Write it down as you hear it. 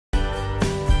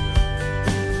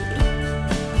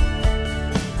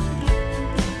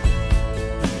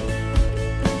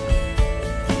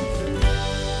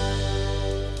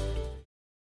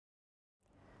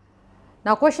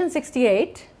Now question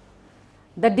 68,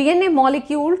 the DNA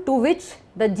molecule to which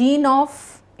the gene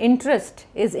of interest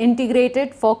is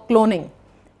integrated for cloning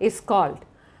is called.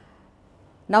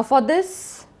 Now for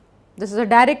this is a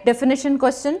direct definition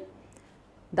question.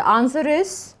 The answer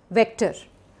is vector.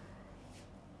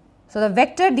 So the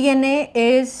vector DNA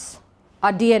is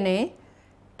a DNA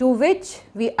to which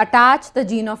we attach the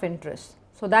gene of interest.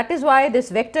 So that is why this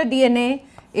vector DNA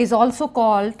is also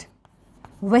called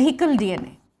vehicle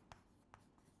DNA,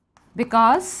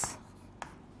 because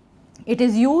it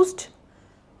is used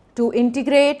to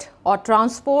integrate or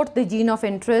transport the gene of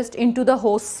interest into the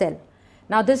host cell.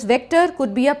 Now this vector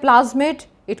could be a plasmid,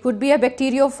 it could be a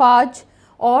bacteriophage,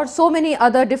 or so many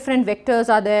other different vectors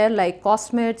are there like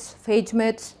cosmids,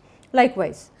 phagemids,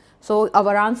 likewise. So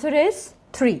our answer is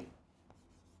 3.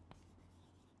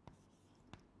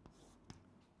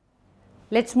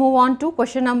 Let's move on to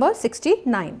question number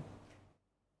 69.